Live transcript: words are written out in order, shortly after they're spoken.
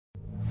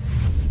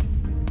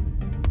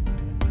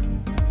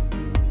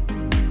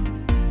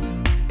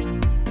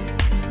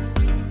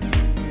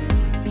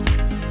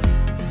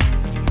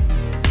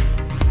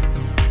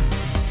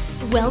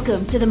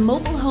Welcome to the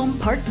Mobile Home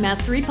Park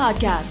Mastery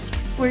Podcast,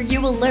 where you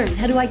will learn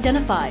how to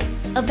identify,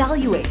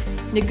 evaluate,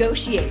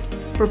 negotiate,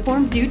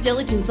 perform due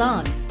diligence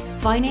on,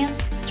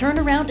 finance, turn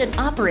around, and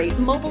operate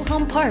mobile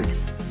home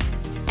parks.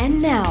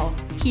 And now,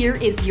 here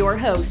is your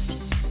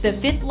host, the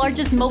fifth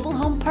largest mobile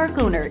home park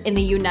owner in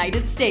the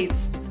United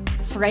States,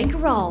 Frank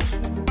Rolfe.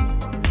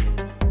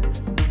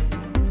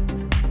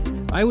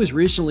 I was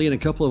recently in a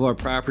couple of our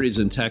properties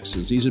in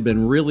Texas. These have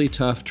been really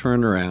tough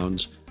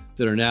turnarounds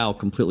that are now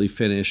completely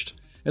finished.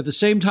 At the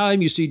same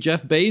time, you see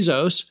Jeff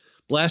Bezos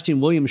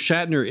blasting William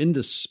Shatner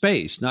into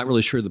space. Not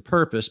really sure the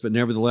purpose, but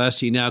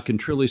nevertheless, he now can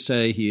truly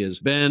say he has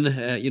been,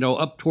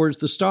 up towards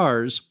the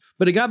stars.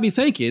 But it got me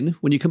thinking,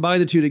 when you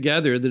combine the two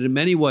together, that in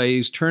many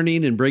ways,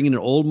 turning and bringing an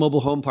old mobile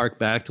home park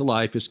back to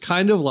life is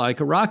kind of like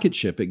a rocket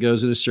ship. It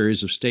goes in a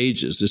series of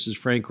stages. This is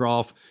Frank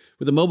Rolfe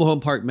with the Mobile Home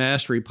Park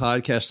Mastery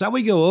Podcast. Now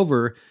we go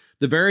over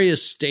the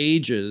various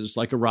stages,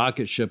 like a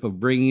rocket ship, of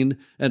bringing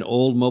an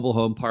old mobile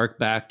home park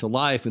back to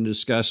life and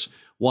discuss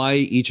why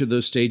each of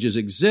those stages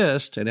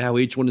exist and how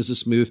each one is a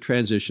smooth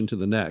transition to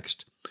the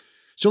next.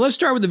 So let's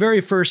start with the very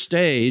first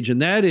stage,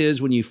 and that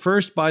is when you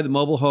first buy the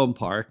mobile home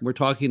park. We're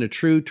talking a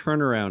true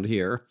turnaround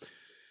here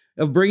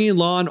of bringing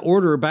law and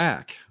order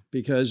back,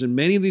 because in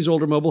many of these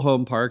older mobile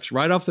home parks,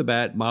 right off the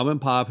bat, mom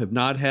and pop have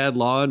not had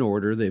law and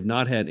order. They've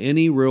not had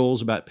any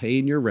rules about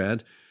paying your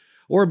rent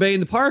or obeying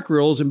the park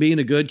rules and being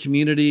a good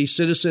community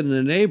citizen and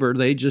a neighbor.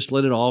 They just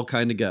let it all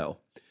kind of go.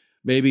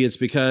 Maybe it's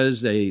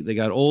because they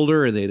got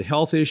older and they had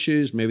health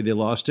issues. Maybe they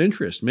lost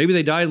interest. Maybe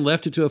they died and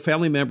left it to a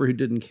family member who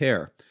didn't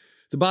care.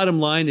 The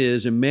bottom line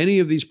is, in many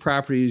of these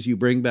properties you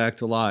bring back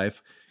to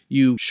life,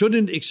 you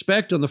shouldn't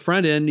expect on the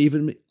front end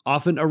even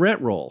often a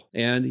rent roll.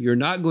 And you're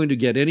not going to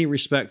get any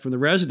respect from the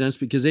residents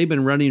because they've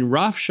been running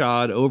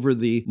roughshod over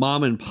the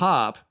mom and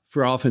pop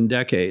for often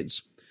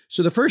decades.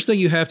 So the first thing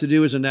you have to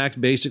do is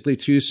enact basically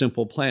two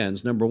simple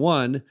plans. Number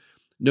one,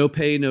 no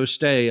pay, no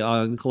stay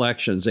on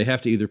collections. They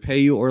have to either pay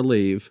you or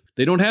leave.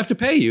 They don't have to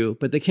pay you,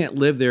 but they can't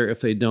live there if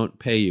they don't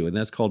pay you. And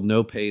that's called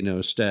no pay,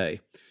 no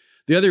stay.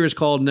 The other is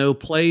called no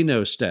play,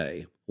 no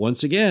stay.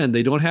 Once again,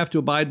 they don't have to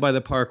abide by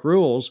the park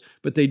rules,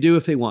 but they do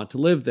if they want to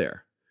live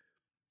there.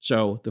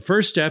 So the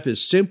first step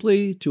is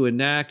simply to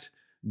enact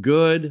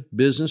good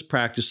business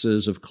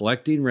practices of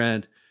collecting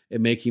rent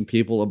and making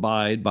people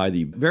abide by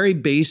the very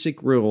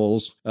basic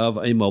rules of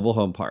a mobile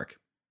home park.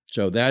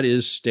 So that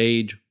is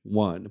stage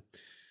one.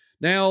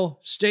 Now,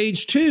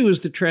 stage two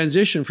is the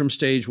transition from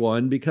stage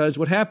one, because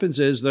what happens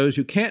is those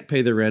who can't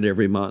pay the rent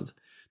every month,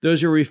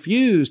 those who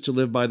refuse to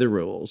live by the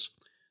rules,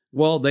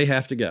 well, they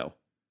have to go.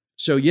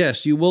 So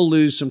yes, you will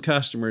lose some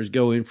customers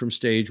going from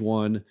stage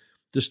one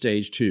to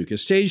stage two,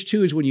 because stage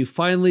two is when you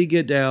finally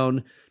get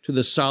down to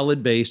the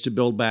solid base to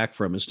build back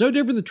from. It's no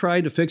different than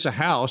trying to fix a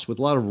house with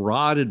a lot of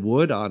rotted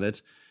wood on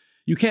it.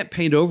 You can't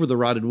paint over the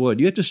rotted wood.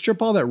 You have to strip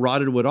all that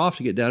rotted wood off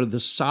to get down to the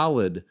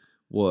solid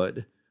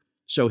wood.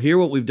 So here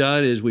what we've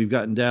done is we've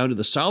gotten down to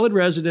the solid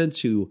residents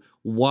who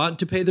want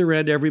to pay their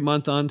rent every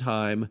month on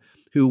time,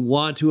 who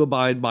want to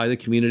abide by the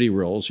community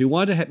rules, who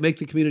want to make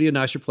the community a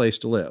nicer place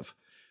to live.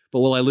 But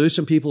will I lose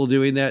some people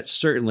doing that?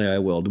 Certainly I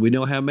will. Do we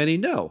know how many?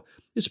 No.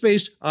 It's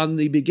based on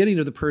the beginning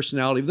of the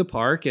personality of the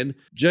park, and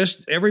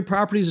just every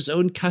property is its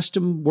own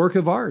custom work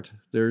of art.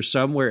 There's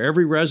some where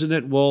every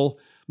resident will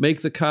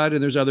make the cut,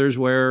 and there's others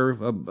where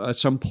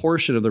some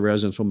portion of the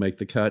residents will make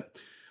the cut.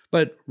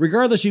 But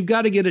regardless, you've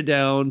got to get it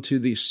down to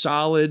the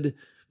solid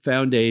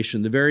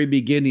foundation, the very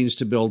beginnings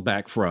to build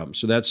back from.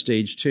 So that's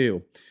stage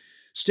two.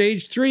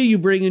 Stage three, you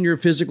bring in your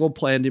physical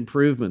planned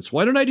improvements.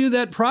 Why didn't I do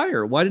that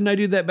prior? Why didn't I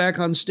do that back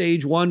on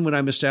stage one when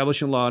I'm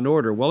establishing law and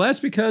order? Well,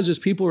 that's because as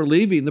people are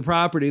leaving the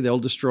property, they'll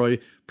destroy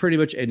pretty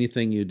much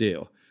anything you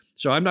do.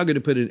 So I'm not going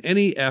to put in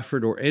any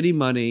effort or any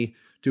money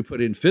to put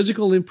in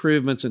physical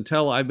improvements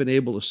until I've been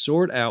able to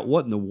sort out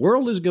what in the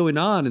world is going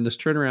on in this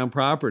turnaround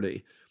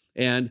property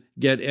and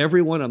get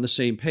everyone on the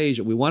same page.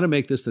 We want to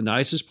make this the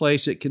nicest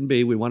place it can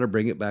be. We want to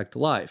bring it back to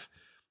life.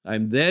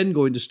 I'm then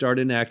going to start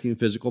enacting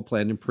physical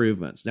plan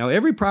improvements. Now,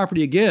 every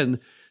property, again,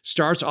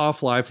 starts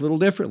off life a little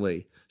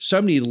differently.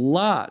 Some need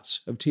lots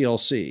of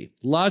TLC,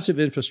 lots of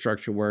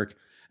infrastructure work,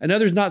 and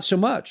others not so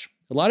much.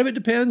 A lot of it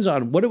depends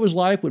on what it was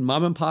like when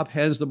mom and pop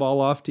hands the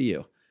ball off to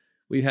you.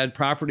 We've had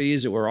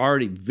properties that were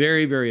already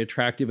very, very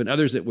attractive and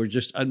others that were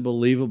just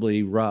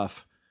unbelievably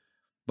rough.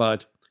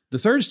 But the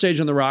third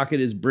stage on the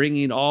rocket is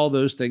bringing all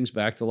those things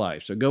back to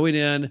life. So going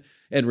in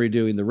and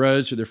redoing the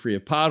roads so they're free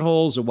of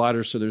potholes, the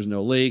water so there's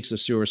no leaks, the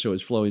sewer so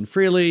it's flowing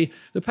freely,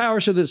 the power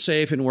so that it's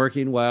safe and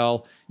working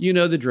well. You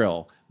know the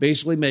drill.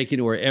 Basically making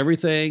it where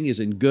everything is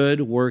in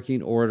good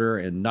working order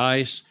and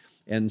nice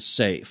and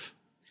safe.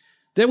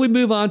 Then we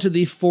move on to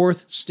the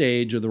fourth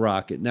stage of the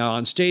rocket. Now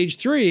on stage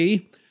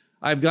three,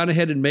 I've gone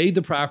ahead and made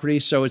the property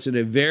so it's in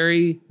a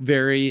very,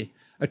 very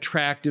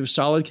attractive,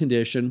 solid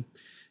condition.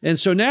 And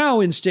so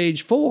now in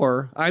stage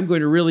four, I'm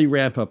going to really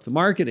ramp up the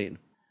marketing.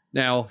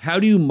 Now, how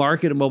do you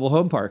market a mobile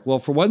home park? Well,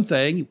 for one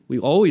thing, we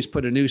always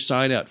put a new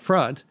sign out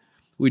front.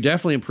 We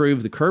definitely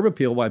improve the curb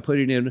appeal by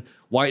putting in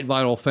white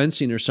vinyl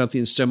fencing or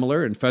something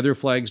similar and feather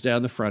flags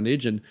down the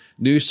frontage and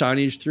new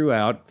signage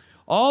throughout.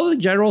 all the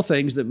general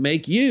things that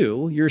make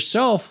you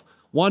yourself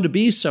want to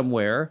be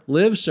somewhere,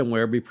 live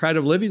somewhere, be proud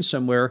of living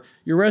somewhere,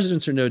 your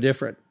residents are no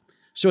different.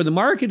 So in the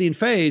marketing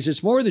phase,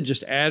 it's more than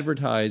just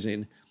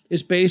advertising.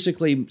 It's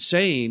basically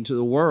saying to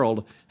the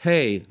world,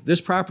 hey,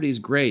 this property is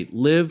great.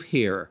 Live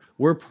here.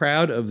 We're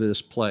proud of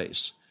this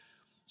place.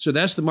 So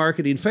that's the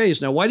marketing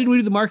phase. Now, why did we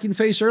do the marketing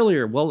phase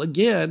earlier? Well,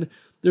 again,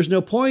 there's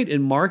no point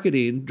in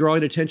marketing,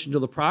 drawing attention to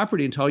the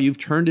property until you've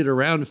turned it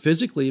around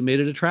physically and made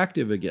it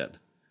attractive again.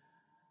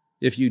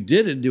 If you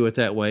didn't do it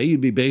that way,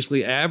 you'd be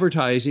basically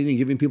advertising and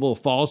giving people a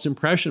false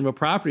impression of a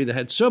property that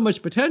had so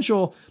much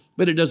potential,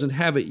 but it doesn't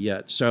have it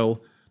yet.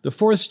 So the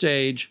fourth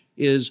stage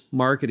is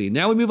marketing.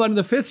 Now we move on to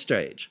the fifth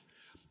stage.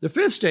 The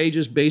fifth stage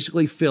is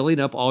basically filling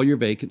up all your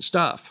vacant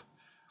stuff.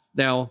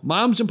 Now,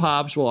 moms and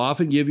pops will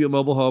often give you a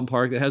mobile home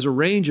park that has a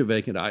range of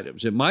vacant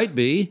items. It might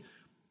be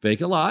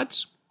vacant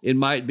lots. It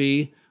might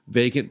be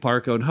vacant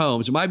park-owned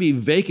homes. It might be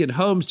vacant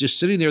homes just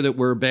sitting there that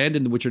were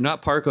abandoned, which are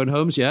not park-owned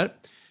homes yet.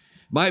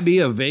 It might be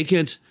a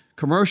vacant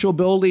commercial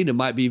building. It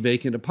might be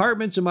vacant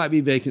apartments. It might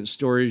be vacant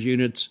storage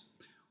units.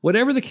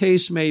 Whatever the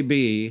case may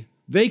be,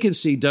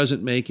 vacancy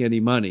doesn't make any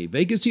money.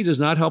 Vacancy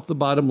does not help the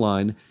bottom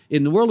line.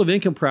 In the world of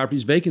income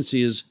properties,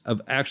 vacancy is of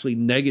actually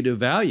negative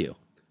value.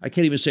 I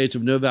can't even say it's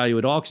of no value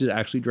at all because it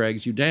actually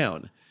drags you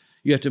down.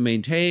 You have to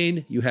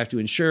maintain, you have to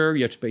insure,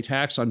 you have to pay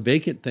tax on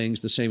vacant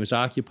things the same as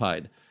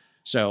occupied.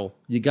 So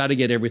you got to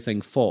get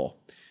everything full.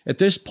 At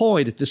this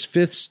point, at this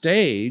fifth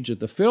stage,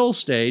 at the fill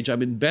stage,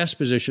 I'm in best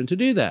position to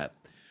do that.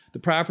 The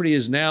property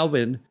has now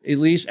been at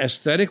least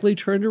aesthetically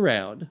turned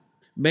around,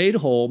 made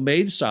whole,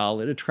 made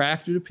solid,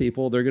 attractive to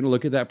people. They're going to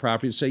look at that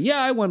property and say, yeah,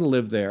 I want to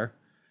live there.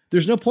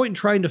 There's no point in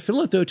trying to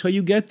fill it, though, until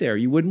you get there.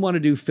 You wouldn't want to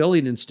do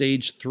filling in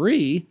stage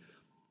 3.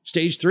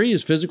 Stage 3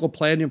 is physical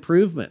plant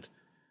improvement.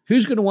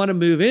 Who's going to want to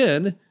move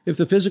in if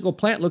the physical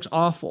plant looks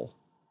awful?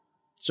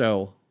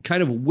 So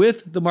kind of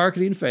with the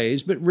marketing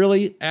phase, but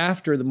really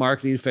after the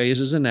marketing phase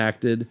is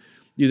enacted,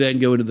 you then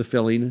go into the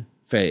filling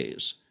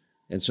phase.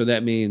 And so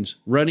that means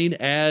running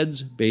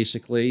ads,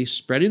 basically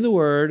spreading the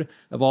word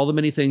of all the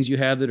many things you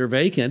have that are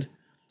vacant,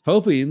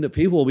 hoping that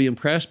people will be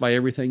impressed by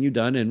everything you've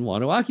done and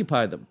want to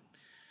occupy them.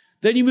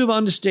 Then you move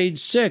on to stage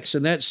 6,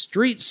 and that's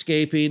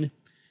streetscaping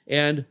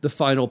and the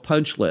final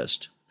punch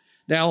list.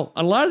 Now,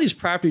 on a lot of these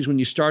properties, when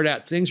you start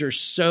out, things are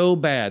so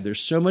bad,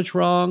 there's so much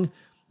wrong,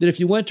 that if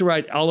you went to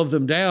write all of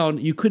them down,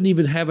 you couldn't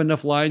even have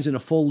enough lines in a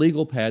full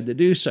legal pad to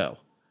do so.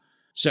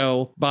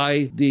 So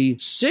by the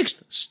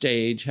 6th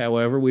stage,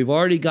 however, we've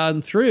already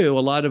gone through a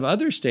lot of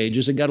other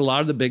stages and got a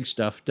lot of the big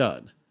stuff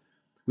done.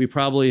 We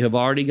probably have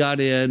already got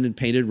in and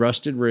painted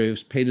rusted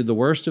roofs, painted the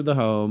worst of the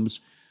homes,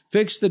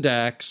 fixed the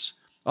decks,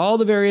 all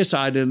the various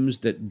items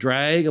that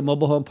drag a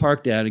mobile home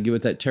park down and give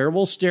it that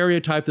terrible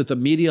stereotype that the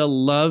media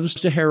loves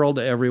to herald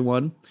to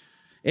everyone.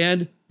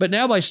 But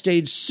now by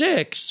stage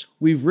 6,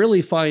 we've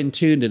really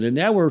fine-tuned it, and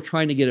now we're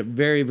trying to get it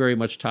very, very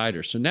much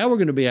tighter. So now we're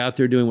going to be out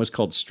there doing what's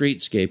called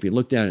streetscaping,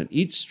 look down at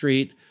each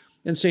street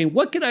and saying,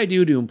 what can I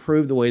do to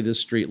improve the way this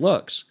street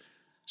looks?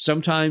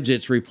 Sometimes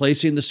it's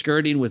replacing the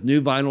skirting with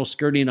new vinyl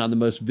skirting on the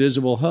most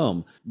visible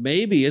home.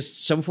 Maybe it's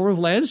some form of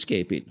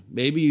landscaping.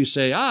 Maybe you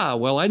say,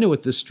 well, I know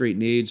what this street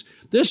needs.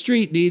 This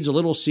street needs a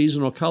little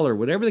seasonal color.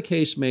 Whatever the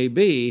case may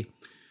be,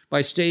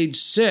 by stage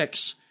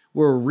 6,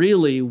 we're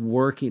really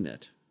working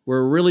it.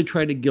 We're really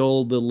trying to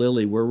gild the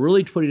lily. We're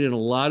really putting in a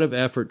lot of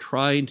effort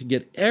trying to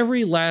get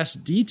every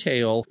last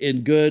detail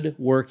in good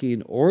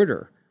working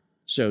order.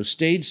 So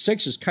stage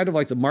 6 is kind of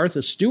like the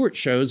Martha Stewart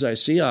shows I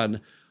see on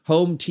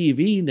home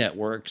TV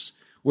networks.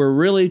 We're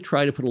really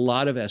trying to put a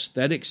lot of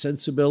aesthetic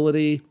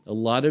sensibility, a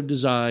lot of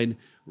design,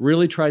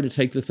 really trying to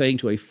take the thing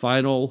to a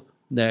final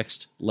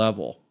next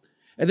level.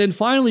 And then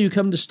finally, you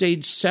come to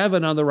stage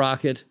 7 on the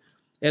rocket,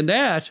 and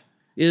that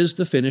is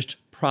the finished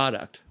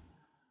product.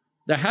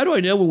 Now, how do I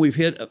know when we've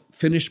hit a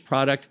finished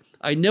product?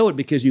 I know it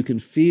because you can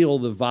feel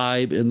the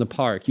vibe in the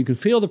park. You can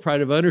feel the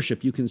pride of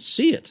ownership. You can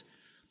see it.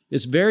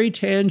 It's very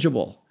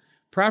tangible.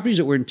 Properties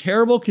that were in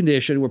terrible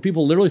condition, where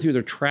people literally threw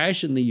their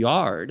trash in the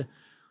yard,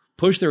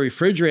 pushed their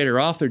refrigerator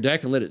off their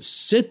deck and let it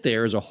sit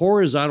there as a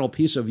horizontal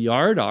piece of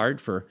yard art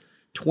for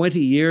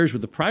 20 years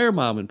with the prior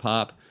mom and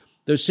pop,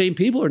 those same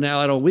people are now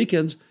out on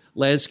weekends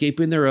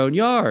landscaping their own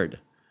yard.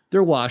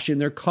 They're washing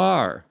their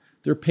car.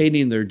 They're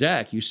painting their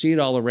deck. You see it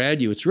all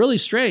around you. It's really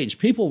strange.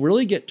 People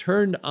really get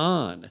turned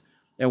on.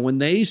 And when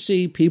they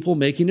see people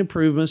making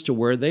improvements to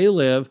where they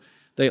live,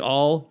 they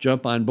all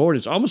jump on board.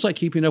 It's almost like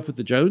keeping up with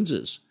the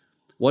Joneses.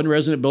 One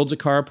resident builds a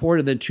carport,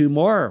 and then 2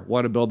 more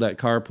want to build that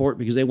carport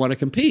because they want to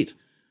compete.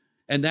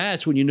 And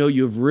that's when you know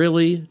you've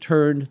really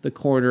turned the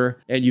corner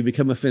and you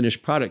become a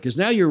finished product, because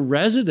now your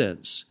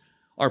residents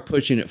are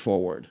pushing it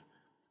forward.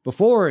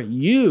 Before,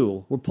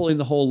 you were pulling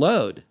the whole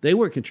load. They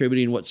weren't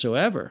contributing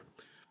whatsoever.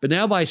 But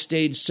now by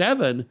stage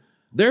 7,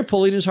 they're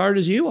pulling as hard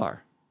as you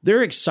are.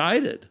 They're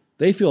excited.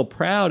 They feel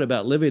proud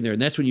about living there,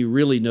 and that's when you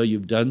really know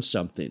you've done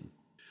something.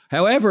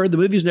 However, the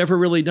movie's never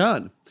really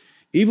done.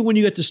 Even when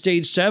you get to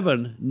stage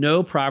 7,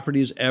 no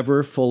property is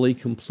ever fully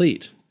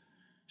complete.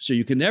 So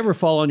you can never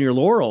fall on your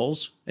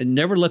laurels and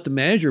never let the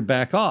manager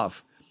back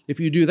off. If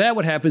you do that,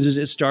 what happens is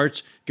it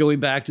starts going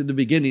back to the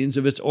beginnings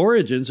of its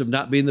origins of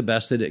not being the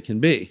best that it can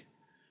be.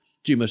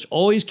 So you must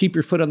always keep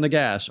your foot on the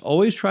gas.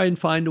 Always try and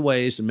find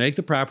ways to make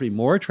the property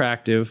more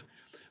attractive,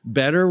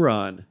 better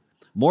run,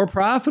 more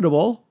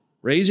profitable,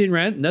 raising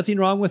rent. Nothing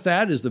wrong with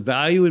that. As the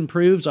value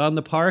improves on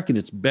the park and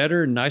it's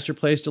better and nicer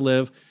place to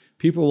live,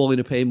 people are willing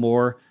to pay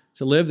more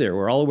to live there.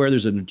 We're all aware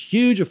there's a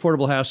huge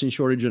affordable housing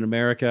shortage in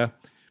America.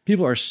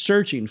 People are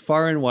searching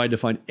far and wide to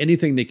find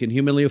anything they can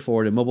humanly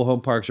afford, and mobile home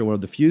parks are one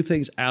of the few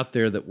things out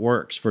there that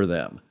works for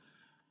them.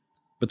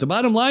 But the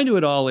bottom line to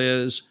it all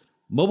is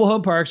mobile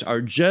home parks are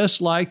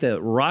just like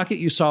the rocket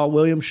you saw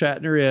William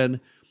Shatner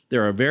in.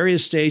 There are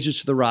various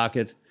stages to the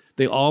rocket.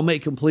 They all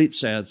make complete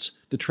sense.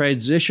 The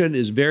transition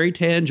is very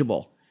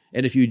tangible.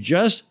 And if you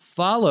just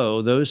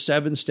follow those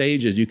 7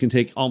 stages, you can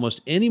take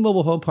almost any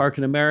mobile home park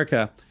in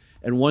America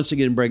and once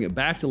again bring it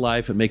back to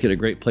life and make it a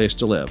great place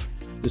to live.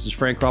 This is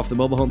Frank Rolfe, the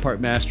Mobile Home Park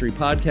Mastery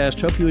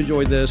Podcast. Hope you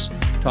enjoyed this.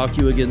 Talk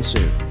to you again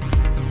soon.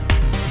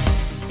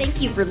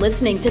 Thank you for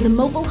listening to the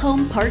Mobile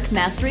Home Park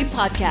Mastery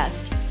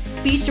Podcast.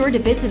 Be sure to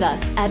visit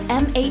us at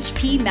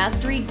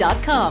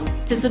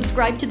mhpmastery.com to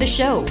subscribe to the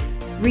show,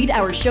 read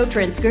our show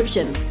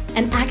transcriptions,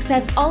 and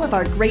access all of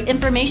our great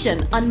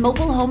information on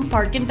mobile home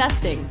park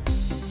investing.